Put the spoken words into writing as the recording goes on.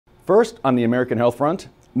First, on the American health front,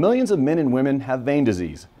 millions of men and women have vein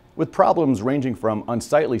disease, with problems ranging from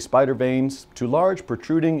unsightly spider veins to large,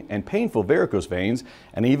 protruding, and painful varicose veins,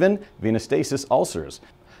 and even venous ulcers.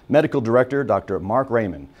 Medical Director Dr. Mark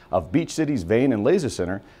Rayman of Beach City's Vein and Laser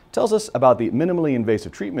Center tells us about the minimally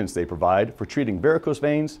invasive treatments they provide for treating varicose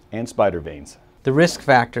veins and spider veins. The risk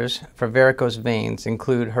factors for varicose veins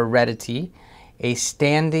include heredity, a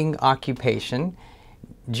standing occupation,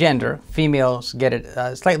 gender, females get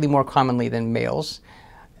it slightly more commonly than males,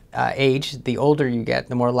 age, the older you get,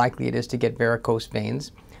 the more likely it is to get varicose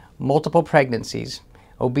veins, multiple pregnancies,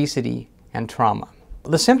 obesity, and trauma.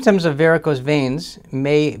 The symptoms of varicose veins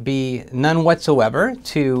may be none whatsoever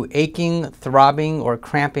to aching, throbbing, or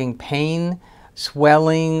cramping pain,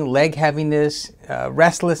 swelling, leg heaviness,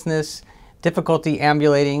 restlessness, difficulty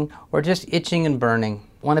ambulating, or just itching and burning.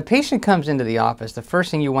 When a patient comes into the office, the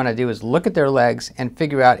first thing you want to do is look at their legs and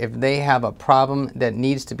figure out if they have a problem that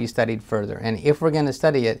needs to be studied further. And if we're going to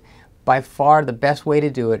study it, by far the best way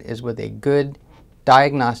to do it is with a good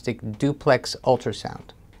diagnostic duplex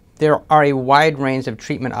ultrasound. There are a wide range of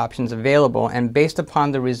treatment options available, and based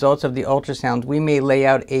upon the results of the ultrasound, we may lay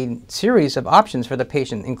out a series of options for the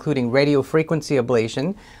patient, including radiofrequency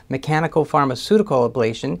ablation, mechanical pharmaceutical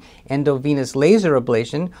ablation, endovenous laser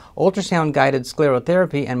ablation, ultrasound-guided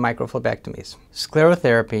sclerotherapy, and microphlebectomies.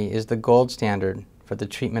 Sclerotherapy is the gold standard for the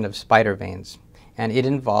treatment of spider veins, and it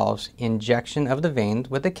involves injection of the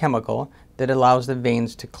veins with a chemical that allows the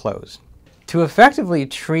veins to close. To effectively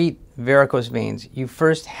treat varicose veins, you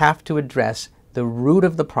first have to address the root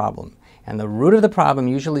of the problem. And the root of the problem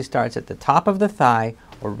usually starts at the top of the thigh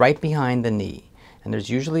or right behind the knee. And there's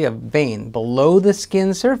usually a vein below the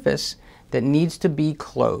skin surface that needs to be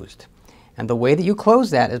closed. And the way that you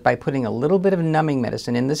close that is by putting a little bit of numbing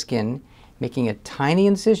medicine in the skin, making a tiny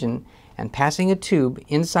incision, and passing a tube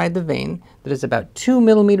inside the vein that is about 2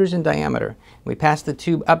 millimeters in diameter. We pass the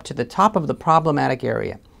tube up to the top of the problematic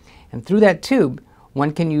area. And through that tube,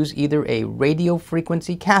 one can use either a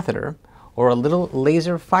radiofrequency catheter or a little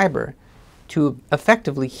laser fiber to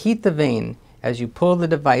effectively heat the vein as you pull the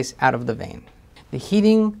device out of the vein. The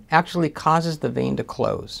heating actually causes the vein to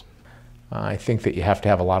close. I think that you have to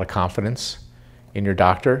have a lot of confidence in your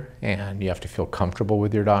doctor, and you have to feel comfortable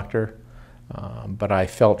with your doctor. But I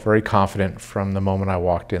felt very confident from the moment I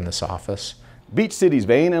walked in this office. Beach City's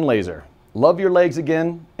Vein and Laser. Love your legs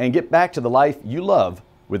again and get back to the life you love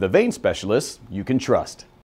with a vein specialist you can trust.